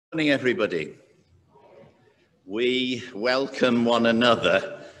Good morning, everybody. We welcome one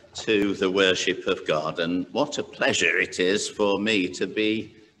another to the worship of God, and what a pleasure it is for me to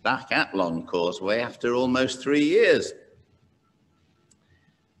be back at Long Causeway after almost 3 years.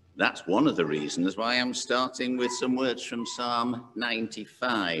 That's one of the reasons why I'm starting with some words from Psalm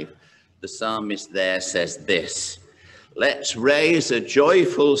 95. The psalmist there says this: "Let's raise a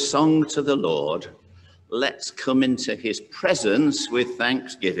joyful song to the Lord. Let's come into his presence with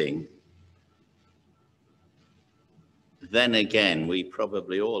thanksgiving." Then again, we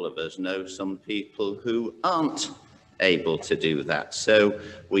probably all of us know some people who aren't able to do that. So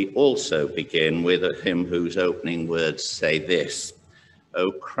we also begin with a hymn whose opening words say this: "O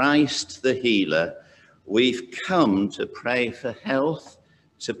Christ the healer, we've come to pray for health,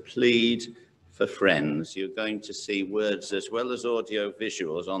 to plead for friends." You're going to see words as well as audio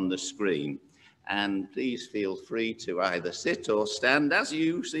visuals on the screen. And please feel free to either sit or stand as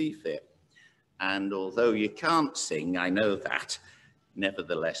you see fit. And although you can't sing, I know that,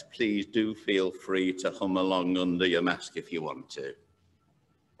 nevertheless, please do feel free to hum along under your mask if you want to.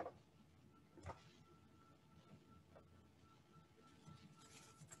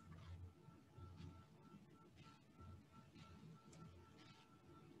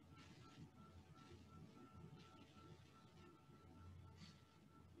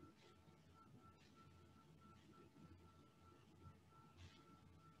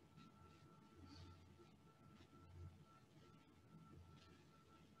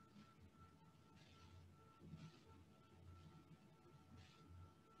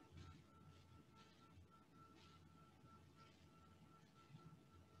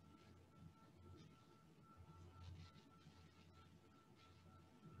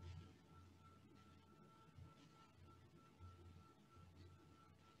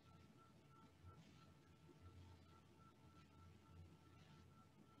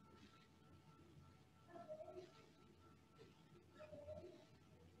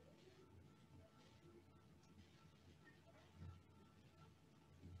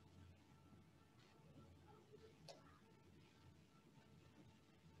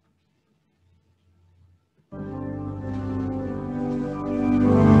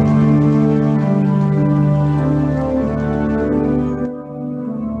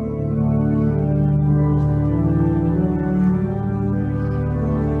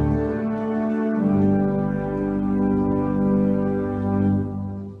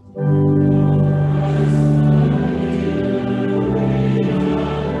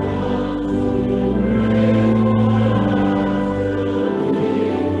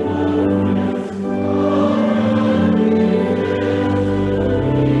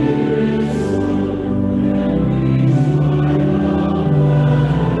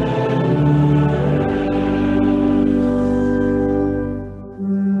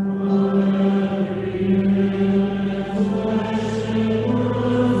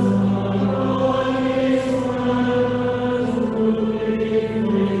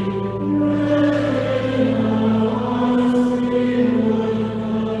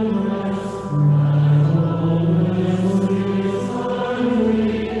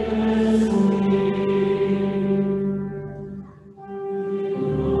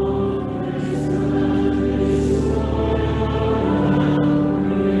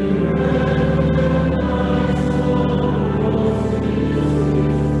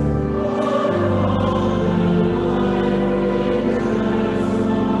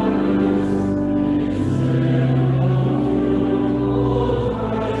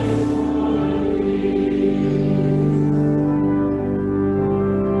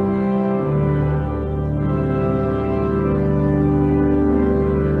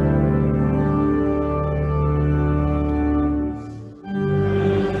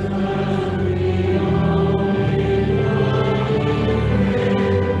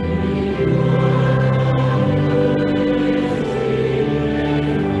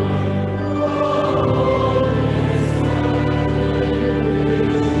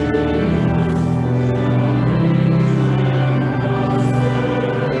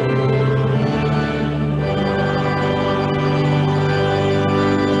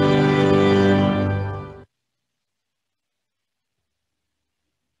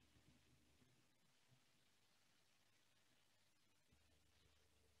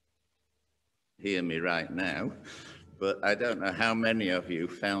 Hear me right now, but I don't know how many of you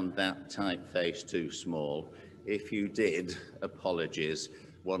found that typeface too small. If you did, apologies.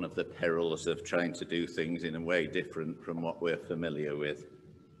 One of the perils of trying to do things in a way different from what we're familiar with.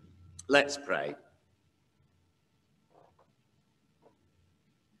 Let's pray.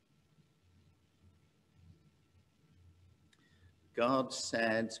 God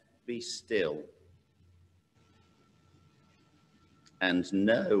said, "Be still and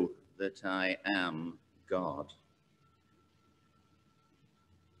know that I am God."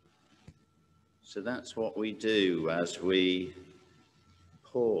 So that's what we do as we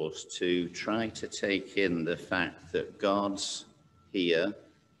pause to try to take in the fact that God's here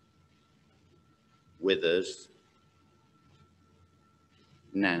with us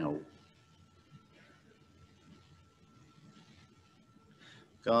now.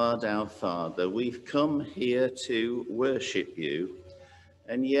 God our Father, we've come here to worship you,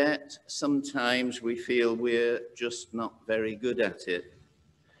 and yet sometimes we feel we're just not very good at it.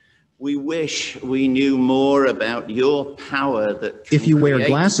 We wish we knew more about your power that can If you wear create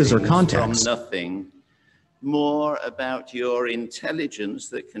glasses or things contacts, from nothing, more about your intelligence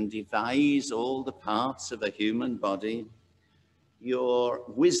that can devise all the parts of a human body, your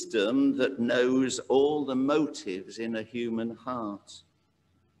wisdom that knows all the motives in a human heart,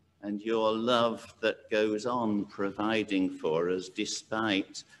 and your love that goes on providing for us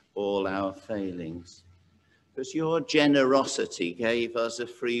despite all our failings. Because your generosity gave us a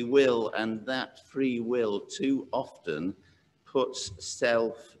free will, and that free will too often puts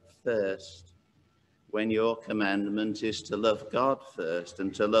self first, when your commandment is to love God first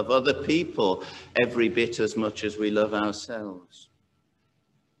and to love other people every bit as much as we love ourselves.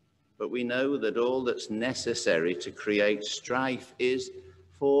 But we know that all that's necessary to create strife is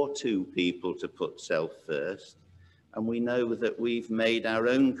for two people to put self first. And we know that we've made our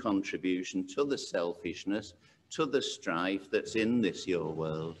own contribution to the selfishness, to the strife that's in this your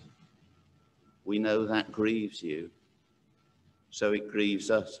world. We know that grieves you, so it grieves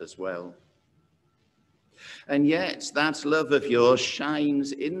us as well. And yet that love of yours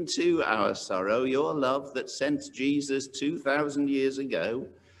shines into our sorrow, your love that sent Jesus 2,000 years ago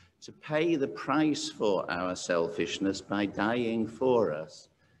to pay the price for our selfishness by dying for us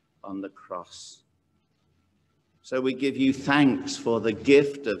on the cross. So we give you thanks for the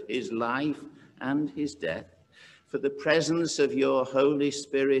gift of his life and his death, for the presence of your Holy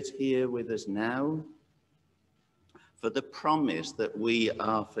Spirit here with us now, for the promise that we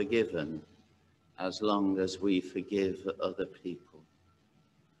are forgiven as long as we forgive other people.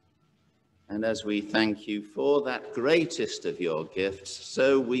 And as we thank you for that greatest of your gifts,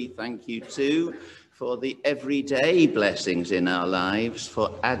 so we thank you too for the everyday blessings in our lives,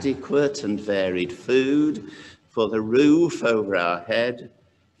 for adequate and varied food, for the roof over our head,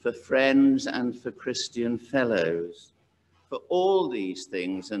 for friends and for Christian fellows. For all these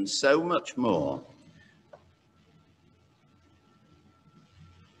things and so much more,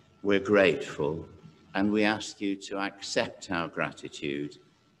 we're grateful, and we ask you to accept our gratitude.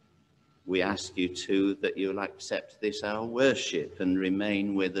 We ask you too that you'll accept this, our worship, and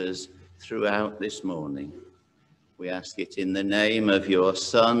remain with us throughout this morning. We ask it in the name of your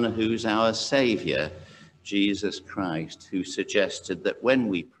Son, who's our Saviour, Jesus Christ, who suggested that when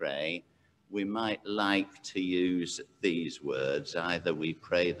we pray, we might like to use these words. Either we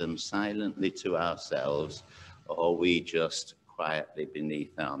pray them silently to ourselves, or we just quietly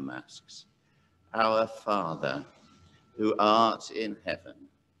beneath our masks. Our Father, who art in heaven,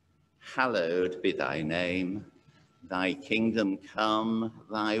 hallowed be thy name. Thy kingdom come,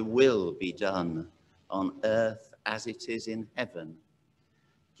 thy will be done, on earth as it is in heaven.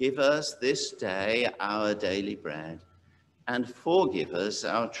 Give us this day our daily bread, and forgive us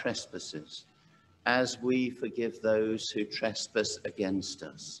our trespasses, as we forgive those who trespass against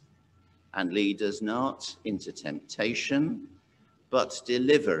us. And lead us not into temptation, but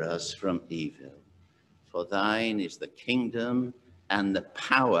deliver us from evil. For thine is the kingdom and the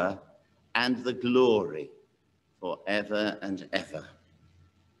power and the glory forever and ever.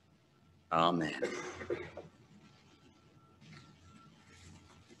 Amen.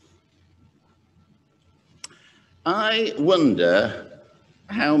 I wonder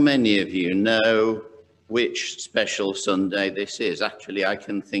how many of you know which special Sunday this is. Actually, I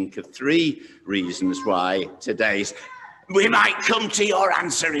can think of 3 reasons why today's... We might come to your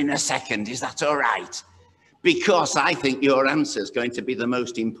answer in a second. Is that all right? Because I think your answer is going to be the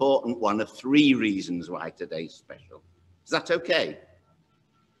most important one of 3 reasons why today's special. Is that okay?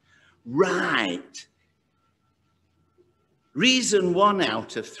 Right. Reason 1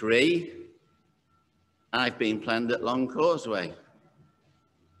 out of 3, I've been planned at Long Causeway.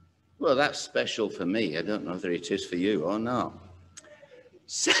 Well, that's special for me. I don't know whether it is for you or not.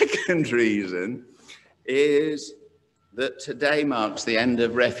 Second reason is that today marks the end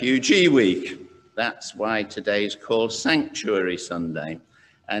of Refugee Week. That's why today is called Sanctuary Sunday.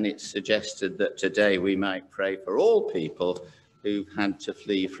 And it's suggested that today we might pray for all people who've had to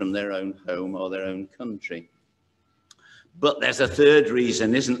flee from their own home or their own country. But there's a third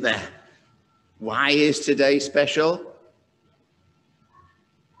reason, isn't there? Why is today special?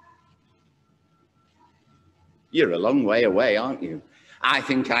 You're a long way away, aren't you? I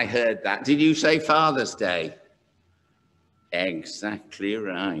think I heard that. Did you say Father's Day? Exactly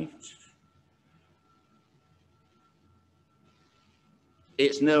right.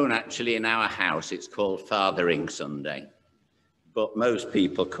 It's known actually in our house, it's called Fathering Sunday, but most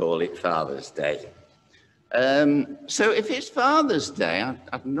people call it Father's Day. So if it's Father's Day,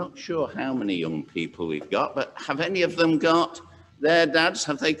 I'm not sure how many young people we've got, but have any of them got their dads?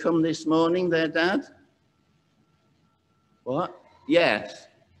 Have they come this morning, their dad? What? Yes.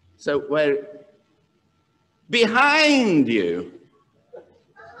 So where? Behind you.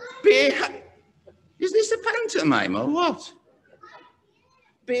 Is this a pantomime or what?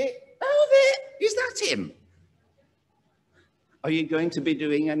 Oh, there. Is that him? Are you going to be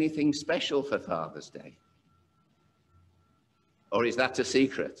doing anything special for Father's Day? Or is that a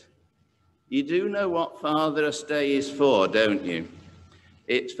secret? You do know what Father's Day is for, don't you?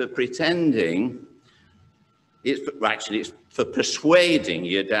 It's for pretending, it's for persuading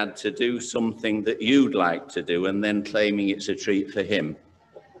your dad to do something that you'd like to do and then claiming it's a treat for him.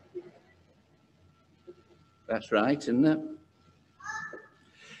 That's right, isn't it?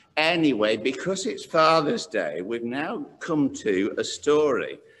 Anyway, because it's Father's Day, we've now come to a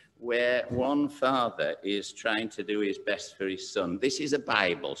story where one father is trying to do his best for his son. This is a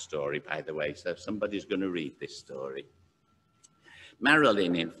Bible story, by the way, so somebody's going to read this story.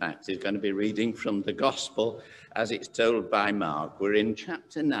 Marilyn, in fact, is going to be reading from the Gospel as it's told by Mark. We're in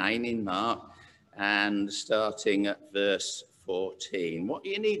chapter 9 in Mark and starting at verse 14. What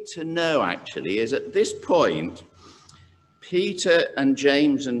you need to know, actually, is at this point, Peter and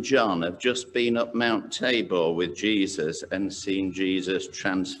James and John have just been up Mount Tabor with Jesus and seen Jesus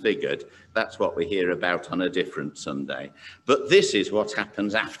transfigured. That's what we hear about on a different Sunday. But this is what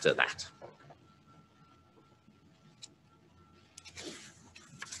happens after that.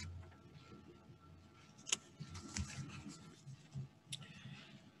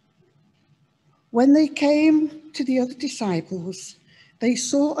 When they came to the other disciples, they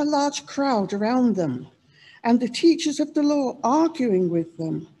saw a large crowd around them and the teachers of the law arguing with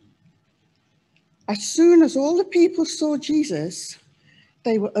them. As soon as all the people saw Jesus,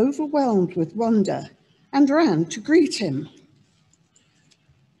 they were overwhelmed with wonder and ran to greet him.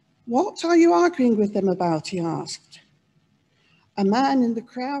 "What are you arguing with them about?" he asked. A man in the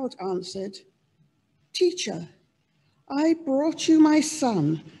crowd answered, "Teacher, I brought you my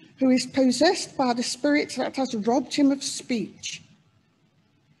son, who is possessed by the spirit that has robbed him of speech.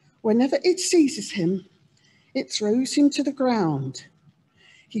 Whenever it seizes him, it throws him to the ground.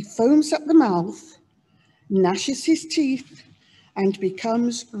 He foams at the mouth, gnashes his teeth, and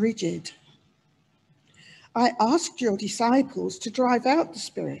becomes rigid. I asked your disciples to drive out the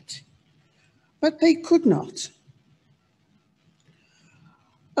spirit, but they could not."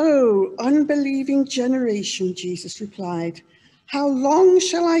 "Oh, unbelieving generation," Jesus replied, "how long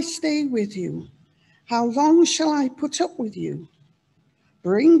shall I stay with you? How long shall I put up with you?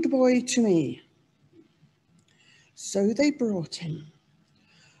 Bring the boy to me." So they brought him.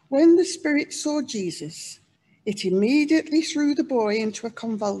 When the spirit saw Jesus, it immediately threw the boy into a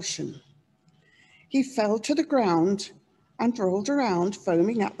convulsion. He fell to the ground and rolled around,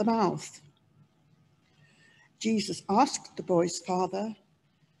 foaming at the mouth. Jesus asked the boy's father,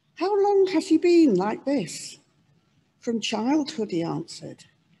 "How long has he been like this?" "From childhood," he answered.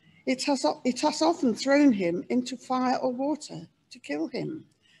 It has often thrown him into fire or water to kill him.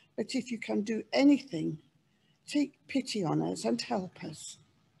 But if you can do anything, take pity on us and help us."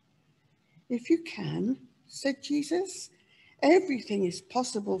 "If you can," said Jesus, "everything is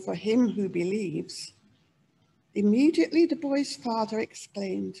possible for him who believes." Immediately the boy's father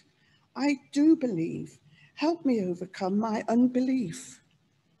exclaimed, "I do believe. Help me overcome my unbelief."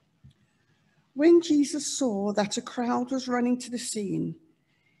 When Jesus saw that a crowd was running to the scene,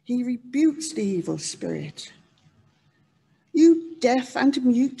 he rebuked the evil spirit. "You deaf and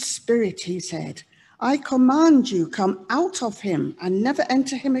mute spirit," he said, "I command you, come out of him and never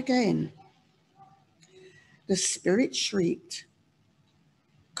enter him again." The spirit shrieked,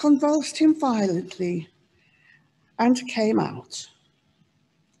 convulsed him violently, and came out.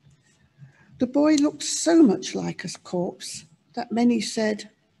 The boy looked so much like a corpse that many said,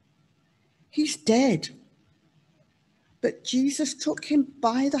 "He's dead." But Jesus took him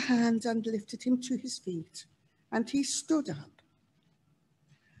by the hand and lifted him to his feet, and he stood up.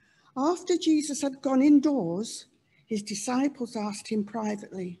 After Jesus had gone indoors, his disciples asked him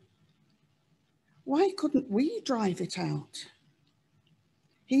privately, "Why couldn't we drive it out?"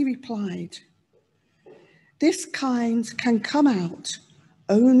 He replied, This kind can come out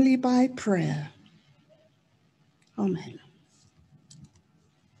only by prayer. Amen.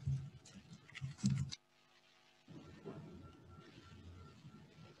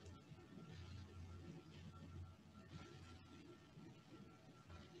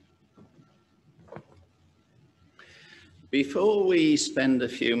 Before we spend a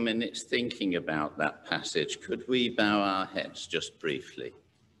few minutes thinking about that passage, could we bow our heads just briefly?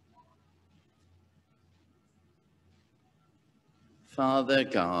 Father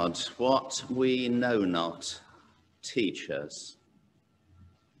God, what we know not, teach us.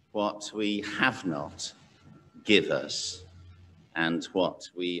 What we have not, give us. And what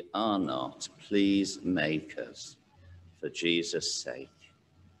we are not, please make us. For Jesus' sake.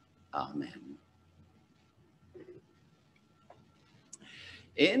 Amen.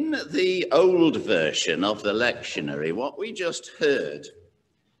 In the old version of the lectionary, what we just heard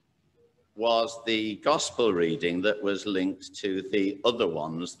was the gospel reading that was linked to the other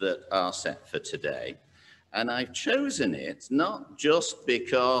ones that are set for today. And I've chosen it not just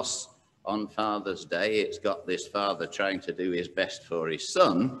because on Father's Day it's got this father trying to do his best for his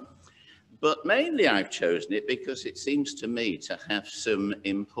son, but mainly I've chosen it because it seems to me to have some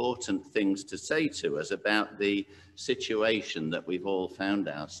important things to say to us about the situation that we've all found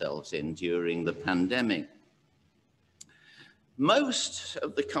ourselves in during the pandemic. Most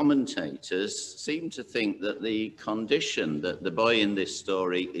of the commentators seem to think that the condition that the boy in this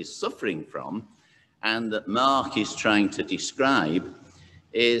story is suffering from and that Mark is trying to describe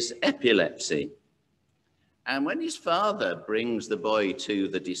is epilepsy. And when his father brings the boy to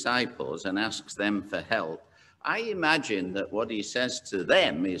the disciples and asks them for help, I imagine that what he says to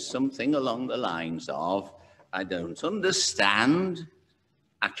them is something along the lines of, I don't understand,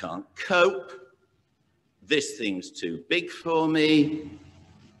 I can't cope, this thing's too big for me,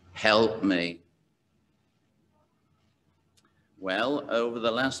 help me. Well, over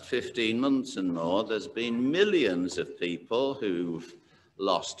the last 15 months and more, there's been millions of people who've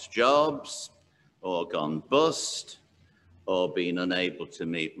lost jobs, or gone bust, or been unable to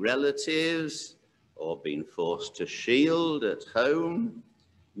meet relatives, or been forced to shield at home,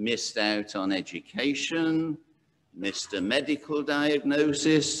 missed out on education, missed a medical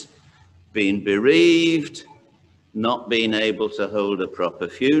diagnosis, been bereaved, not been able to hold a proper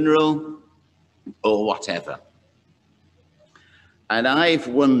funeral, or whatever. And I've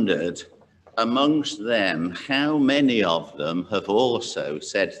wondered, amongst them, how many of them have also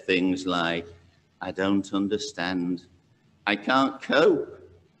said things like, I don't understand, I can't cope,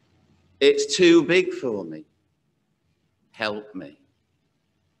 it's too big for me, help me.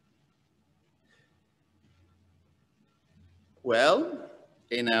 Well,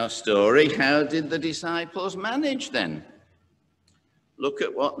 in our story, how did the disciples manage then? Look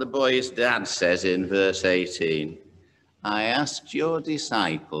at what the boy's dad says in verse 18. I asked your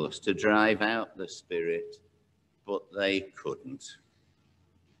disciples to drive out the spirit, but they couldn't.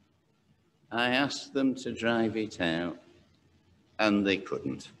 I asked them to drive it out, and they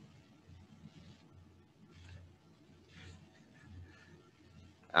couldn't.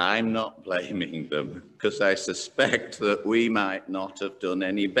 I'm not blaming them, because I suspect that we might not have done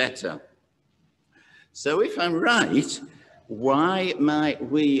any better. So if I'm right, why might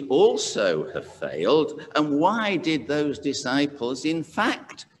we also have failed? And why did those disciples in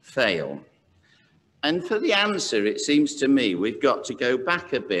fact fail? And for the answer, it seems to me, we've got to go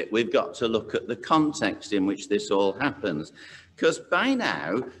back a bit. We've got to look at the context in which this all happens. Because by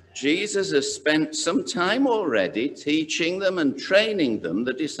now, Jesus has spent some time already teaching them and training them,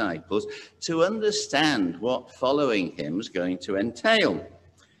 the disciples, to understand what following him is going to entail.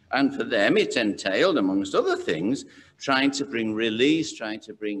 And for them, it entailed, amongst other things, trying to bring release, trying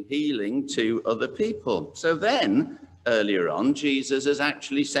to bring healing to other people. So then, earlier on, Jesus has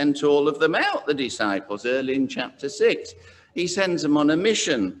actually sent all of them out, the disciples, early in chapter 6. He sends them on a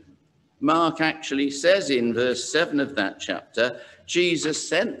mission. Mark actually says in verse 7 of that chapter, Jesus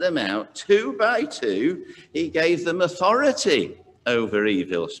sent them out 2 by 2. He gave them authority over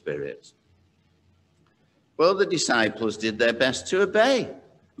evil spirits. Well, the disciples did their best to obey.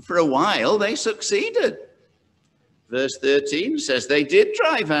 For a while, they succeeded. Verse 13 says they did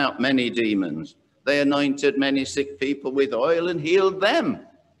drive out many demons. They anointed many sick people with oil and healed them.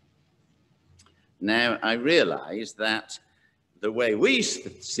 Now, I realize that the way we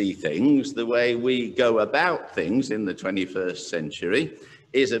see things, the way we go about things in the 21st century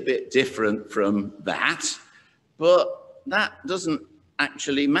is a bit different from that. But that doesn't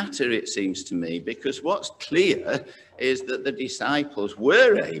actually matter, it seems to me, because what's clear is that the disciples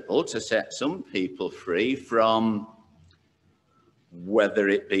were able to set some people free from whether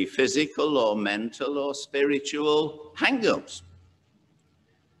it be physical or mental or spiritual hang-ups.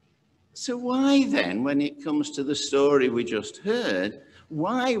 So why then, when it comes to the story we just heard,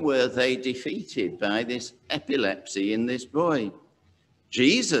 why were they defeated by this epilepsy in this boy?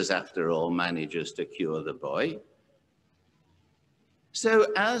 Jesus, after all, manages to cure the boy. So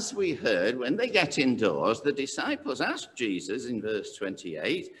as we heard, when they get indoors, the disciples asked Jesus in verse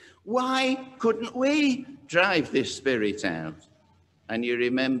 28, why couldn't we drive this spirit out? And you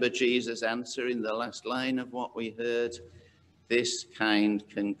remember Jesus' answer in the last line of what we heard? This kind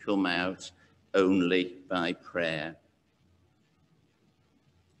can come out only by prayer.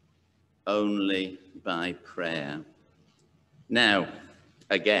 Only by prayer. Now,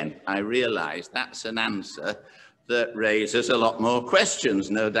 again, I realize that's an answer that raises a lot more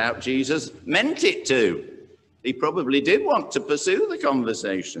questions. No doubt Jesus meant it to. He probably did want to pursue the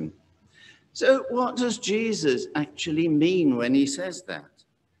conversation. So what does Jesus actually mean when he says that?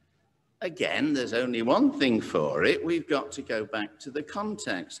 Again, there's only one thing for it. We've got to go back to the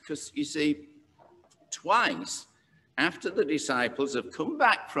context, because you see, twice after the disciples have come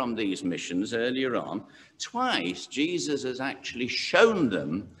back from these missions earlier on, twice Jesus has actually shown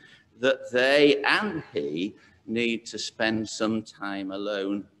them that they and he need to spend some time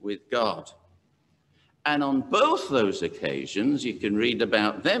alone with God. And on both those occasions, you can read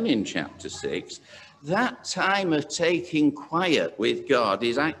about them in chapter 6, that time of taking quiet with God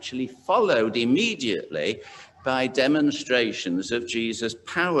is actually followed immediately by demonstrations of Jesus'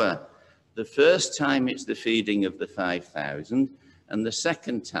 power. The first time it's the feeding of the 5,000, and the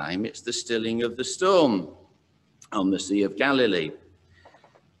second time it's the stilling of the storm on the Sea of Galilee.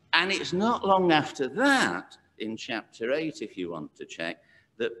 And it's not long after that, in chapter 8, if you want to check,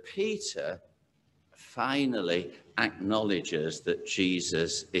 that Peter finally acknowledges that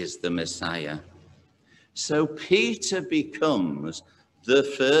Jesus is the Messiah. So Peter becomes the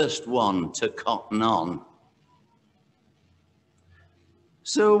first one to cotton on.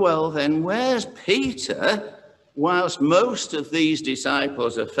 So, well then, where's Peter whilst most of these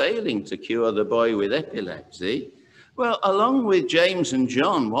disciples are failing to cure the boy with epilepsy? Well, along with James and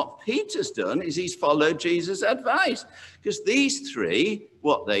John, what Peter's done is he's followed Jesus' advice, because these three,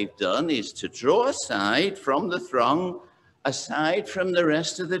 what they've done is to draw aside from the throng, aside from the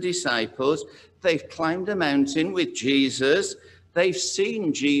rest of the disciples. They've climbed a mountain with Jesus. They've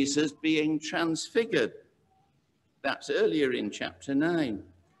seen Jesus being transfigured. That's earlier in chapter 9.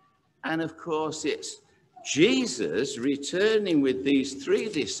 And of course, it's Jesus returning with these three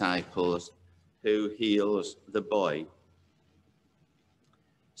disciples who heals the boy.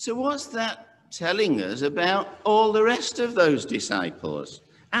 So what's that telling us about all the rest of those disciples?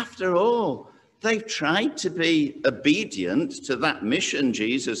 After all, they've tried to be obedient to that mission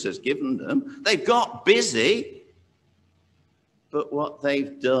Jesus has given them. They've got busy, but what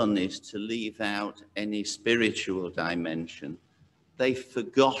they've done is to leave out any spiritual dimension. They've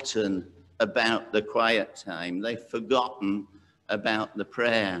forgotten about the quiet time. They've forgotten about the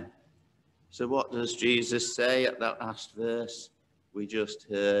prayer. So what does Jesus say at that last verse we just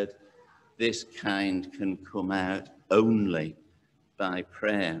heard? This kind can come out only by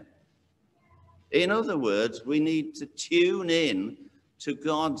prayer. In other words, we need to tune in to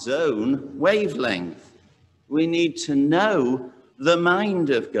God's own wavelength. We need to know the mind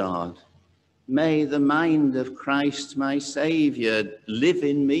of God. May the mind of Christ, my Saviour, live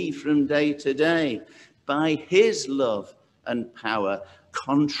in me from day to day, by his love and power,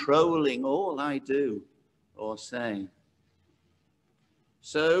 controlling all I do or say.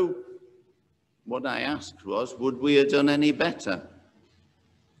 So, what I asked was, would we have done any better?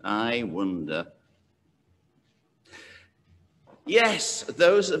 I wonder. Yes,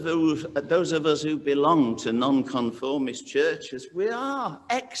 those of us who belong to nonconformist churches, we are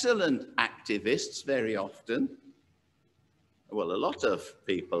excellent activists very often. Well, a lot of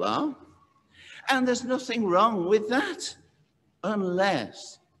people are. And there's nothing wrong with that,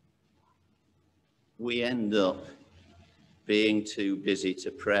 unless we end up being too busy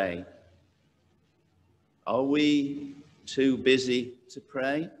to pray. Are we too busy to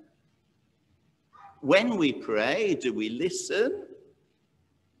pray? When we pray, do we listen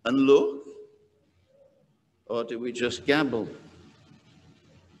and look, or do we just gabble?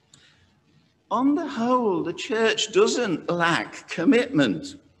 On the whole, the church doesn't lack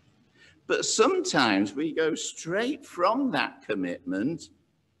commitment, but sometimes we go straight from that commitment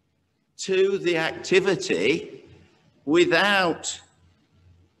to the activity without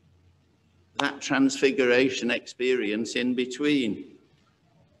that transfiguration experience in between.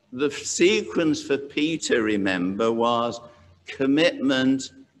 The sequence for Peter, remember, was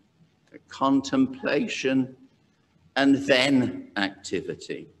commitment, contemplation, and then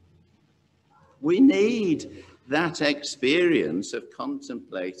activity. We need that experience of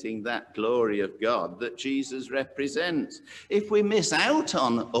contemplating that glory of God that Jesus represents. If we miss out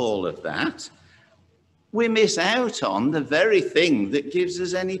on all of that, we miss out on the very thing that gives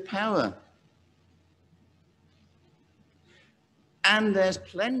us any power. And there's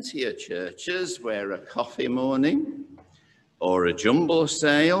plenty of churches where a coffee morning or a jumble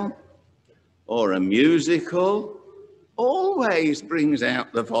sale or a musical always brings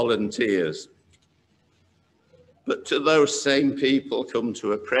out the volunteers. But do those same people come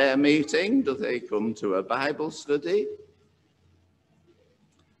to a prayer meeting? Do they come to a Bible study?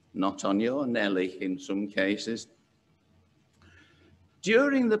 Not on your Nelly in some cases.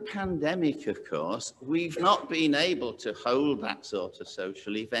 During the pandemic, of course, we've not been able to hold that sort of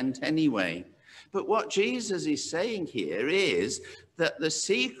social event anyway. But what Jesus is saying here is that the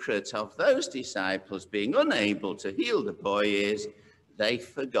secret of those disciples being unable to heal the boy is they've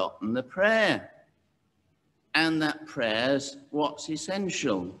forgotten the prayer. And that prayer's what's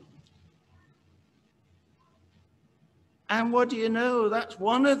essential. And what do you know? That's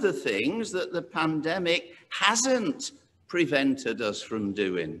one of the things that the pandemic hasn't prevented us from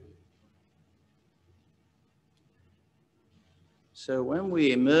doing. So when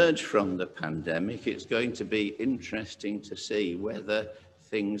we emerge from the pandemic, it's going to be interesting to see whether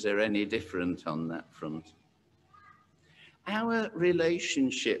things are any different on that front. Our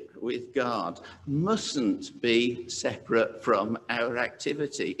relationship with God mustn't be separate from our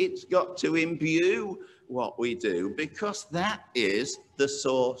activity. It's got to imbue what we do because that is the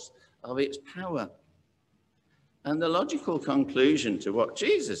source of its power. And the logical conclusion to what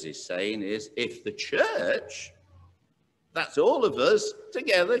Jesus is saying is if the church, that's all of us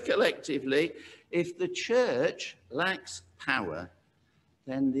together collectively, if the church lacks power,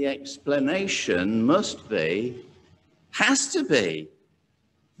 then the explanation has to be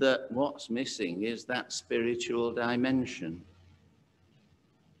that what's missing is that spiritual dimension.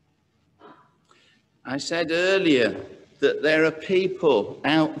 I said earlier that there are people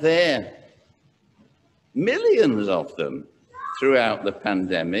out there, millions of them throughout the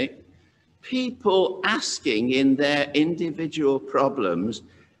pandemic, people asking in their individual problems,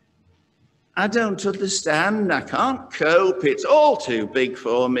 I don't understand, I can't cope, it's all too big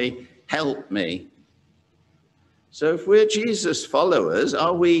for me, help me. So if we're Jesus followers,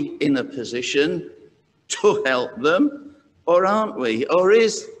 are we in a position to help them or aren't we? Or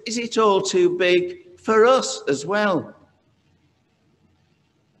is it all too big for us as well?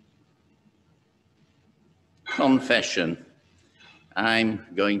 Confession. I'm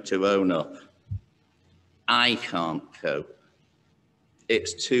going to own up. I can't cope.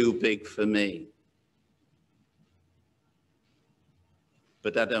 It's too big for me.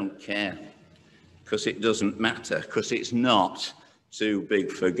 But I don't care, because it doesn't matter, because it's not too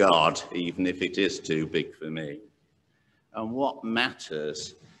big for God, even if it is too big for me. And what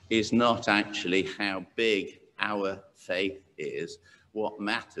matters is not actually how big our faith is. What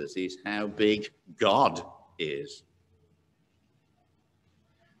matters is how big God is.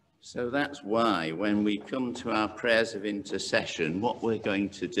 So that's why when we come to our prayers of intercession, what we're going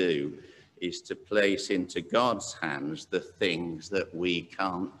to do is to place into God's hands the things that we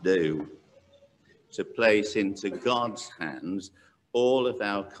can't do. To place into God's hands all of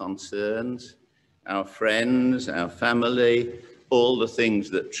our concerns, our friends, our family, all the things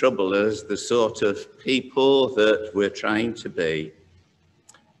that trouble us, the sort of people that we're trying to be.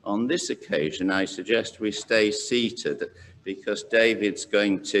 On this occasion, I suggest we stay seated because David's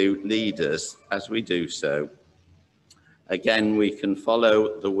going to lead us as we do so. Again, we can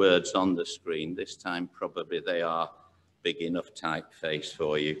follow the words on the screen. This time, probably they are big enough typeface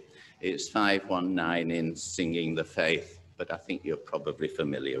for you. It's 519 in Singing the Faith, but I think you're probably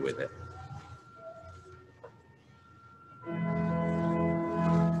familiar with it.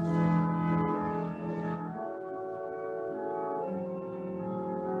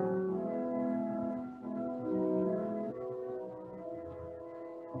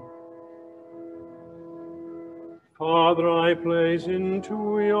 Father, I place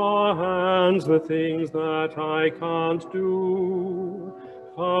into your hands the things that I can't do.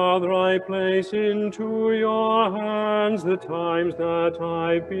 Father, I place into your hands the times that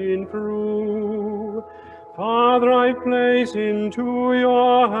I've been through. Father, I place into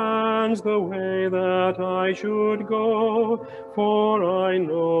your hands the way that I should go, for I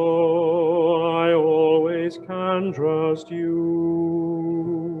know I always can trust you.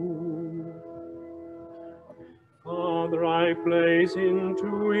 Father, I place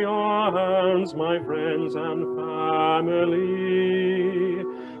into your hands my friends and family.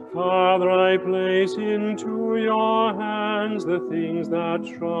 Father, I place into your hands the things that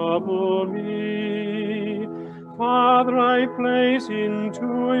trouble me. Father, I place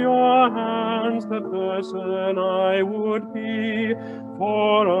into your hands the person I would be,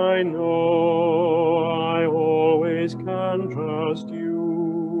 for I know I always can trust you.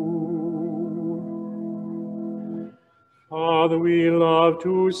 Father, we love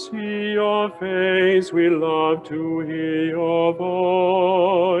to see your face, we love to hear your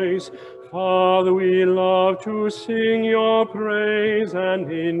voice. Father, we love to sing your praise and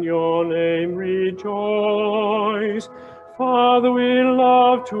in your name rejoice. Father, we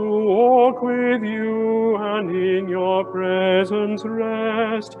love to walk with you and in your presence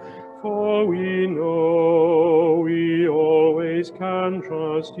rest, for we know we always can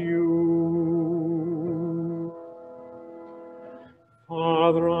trust you.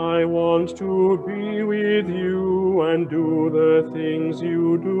 Father, I want to be with you and do the things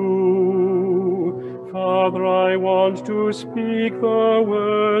you do. Father, I want to speak the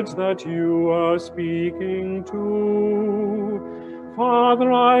words that you are speaking to.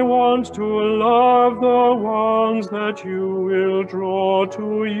 Father, I want to love the ones that you will draw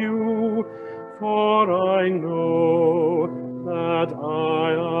to you, for I know that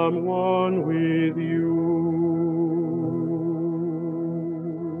I am one with you.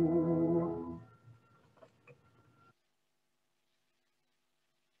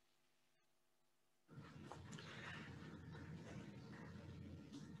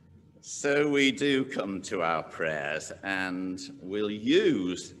 So we do come to our prayers, and we'll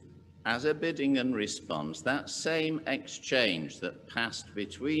use as a bidding and response that same exchange that passed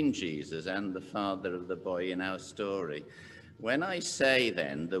between Jesus and the father of the boy in our story. When I say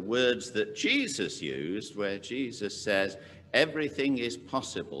then the words that Jesus used, where Jesus says, everything is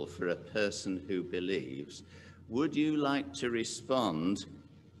possible for a person who believes, would you like to respond,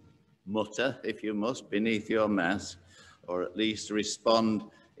 mutter if you must beneath your mask, or at least respond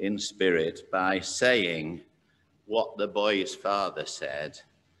in spirit by saying what the boy's father said,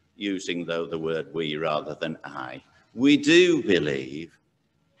 using though the word we rather than I? We do believe,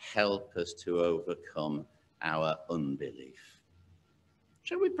 help us to overcome our unbelief.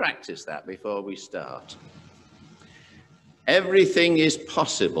 Shall we practice that before we start? Everything is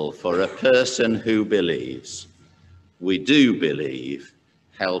possible for a person who believes. We do believe,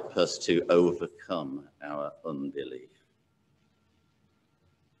 help us to overcome our unbelief.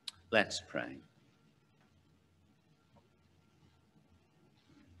 Let's pray.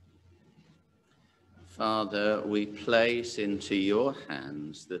 Father, we place into your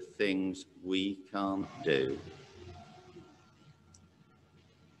hands the things we can't do.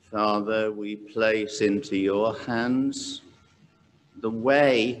 Father, we place into your hands the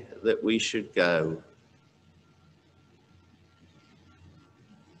way that we should go.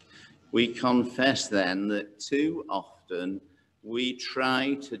 We confess then that too often we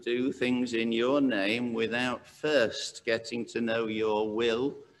try to do things in your name without first getting to know your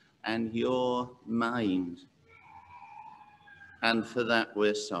will and your mind. And for that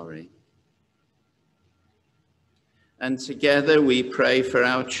we're sorry. And together we pray for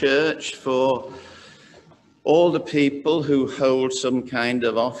our church, for all the people who hold some kind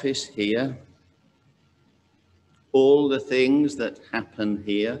of office here, all the things that happen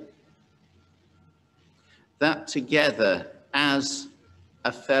here, that together as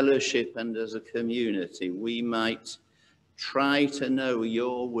a fellowship and as a community, we might try to know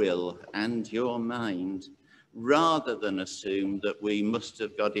your will and your mind, rather than assume that we must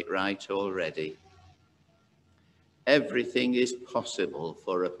have got it right already. Everything is possible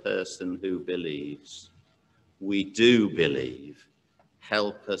for a person who believes. We do believe.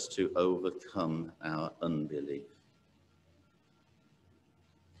 Help us to overcome our unbelief.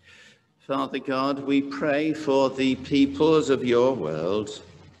 Father God, we pray for the peoples of your world,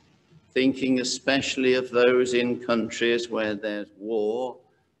 thinking especially of those in countries where there's war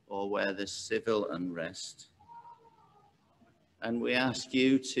or where there's civil unrest. And we ask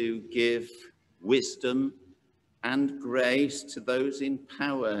you to give wisdom and grace to those in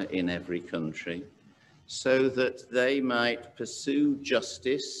power in every country, so that they might pursue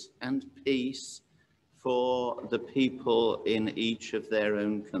justice and peace for the people in each of their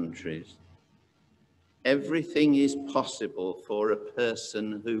own countries. Everything is possible for a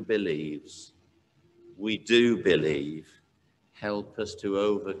person who believes. We do believe. Help us to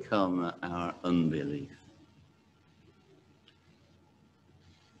overcome our unbelief.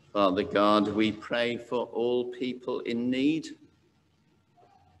 Father God, we pray for all people in need,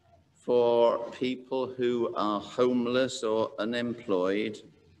 for people who are homeless or unemployed,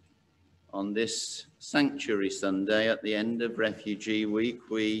 On this Sanctuary Sunday at the end of Refugee Week,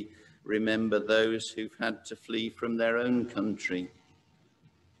 we remember those who've had to flee from their own country.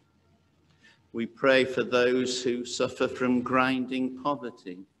 We pray for those who suffer from grinding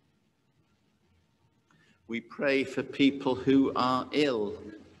poverty. We pray for people who are ill,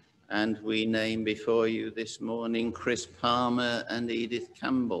 and we name before you this morning Chris Palmer and Edith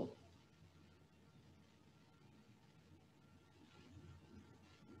Campbell.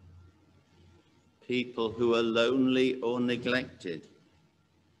 People who are lonely or neglected.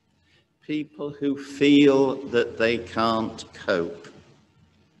 People who feel that they can't cope.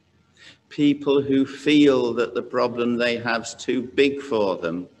 People who feel that the problem they have is too big for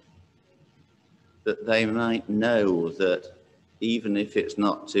them, that they might know that even if it's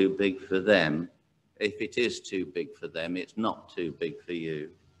not too big for them, if it is too big for them, it's not too big for you.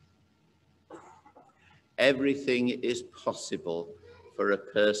 Everything is possible for a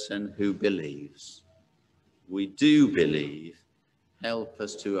person who believes. We do believe. Help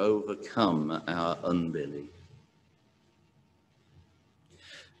us to overcome our unbelief.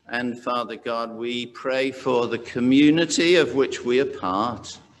 And Father God, we pray for the community of which we are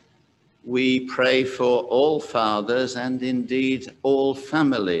part. We pray for all fathers and indeed all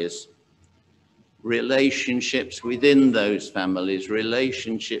families, relationships within those families,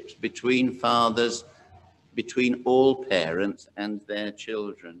 relationships between fathers, between all parents and their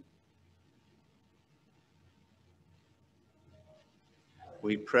children.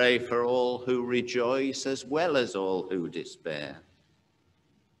 We pray for all who rejoice as well as all who despair.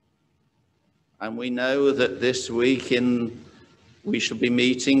 And we know that this week we shall be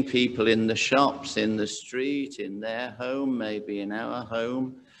meeting people in the shops, in the street, in their home, maybe in our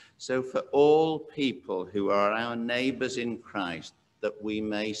home. So for all people who are our neighbors in Christ, that we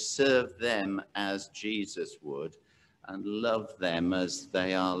may serve them as Jesus would and love them as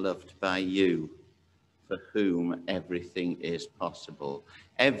they are loved by you, for whom everything is possible.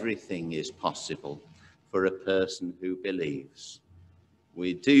 Everything is possible for a person who believes.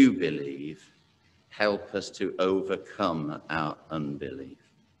 We do believe. Help us to overcome our unbelief.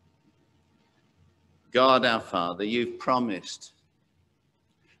 God our Father, you've promised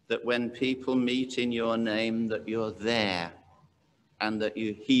that when people meet in your name, that you're there and that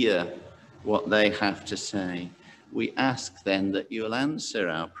you hear what they have to say. We ask then that you'll answer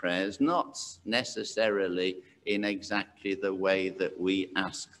our prayers, not necessarily in exactly the way that we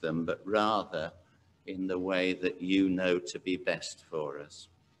ask them, but rather in the way that you know to be best for us.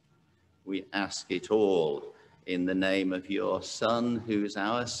 We ask it all in the name of your Son, who's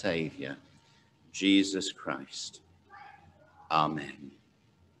our Saviour, Jesus Christ. Amen.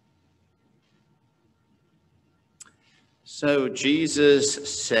 So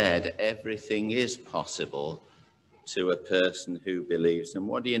Jesus said everything is possible to a person who believes. And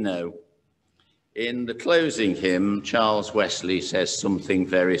what do you know? In the closing hymn, Charles Wesley says something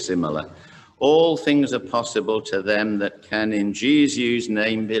very similar. All things are possible to them that can in Jesus'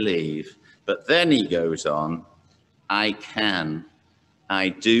 name believe. But then he goes on, I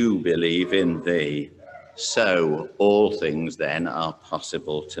do believe in thee. So all things then are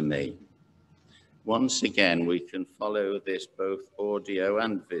possible to me. Once again, we can follow this both audio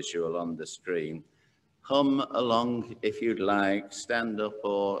and visual on the screen. Hum along if you'd like, stand up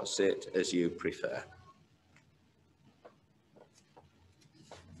or sit as you prefer.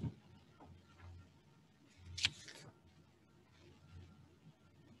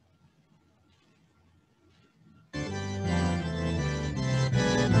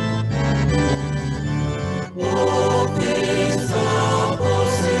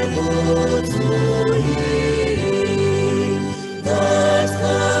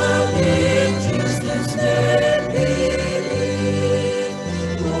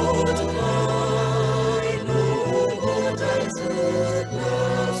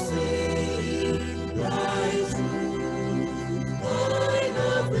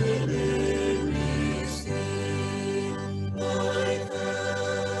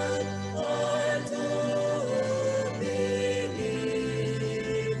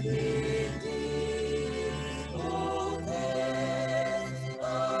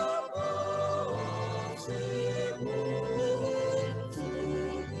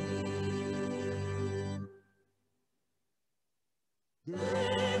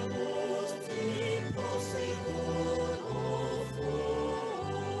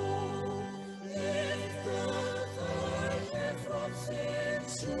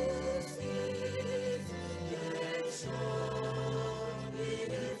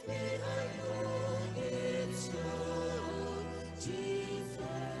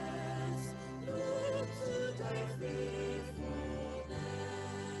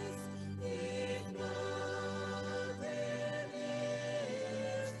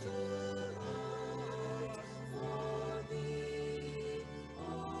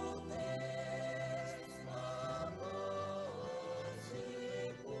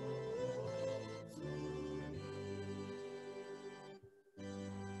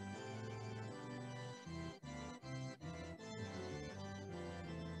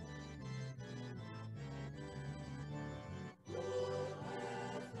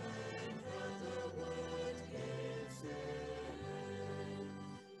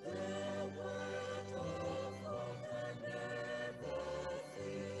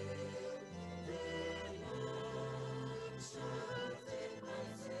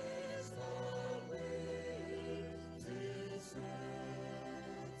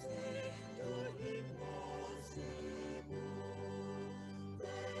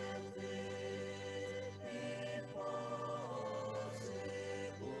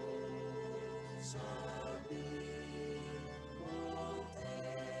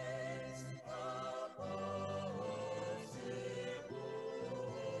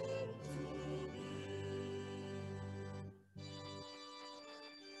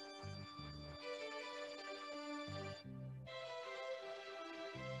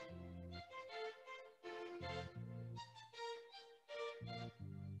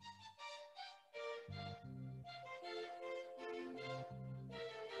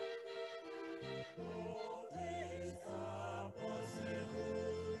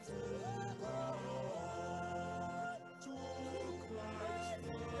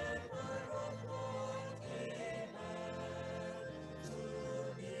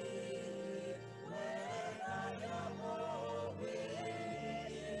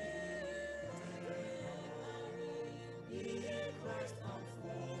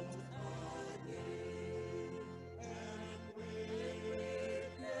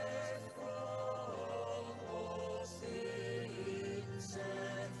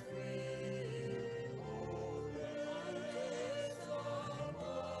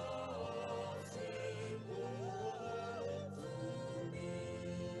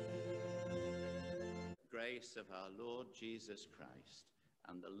 grace of our Lord Jesus Christ,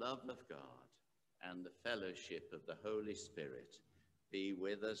 and the love of God, and the fellowship of the Holy Spirit be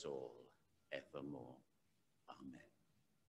with us all evermore. Amen.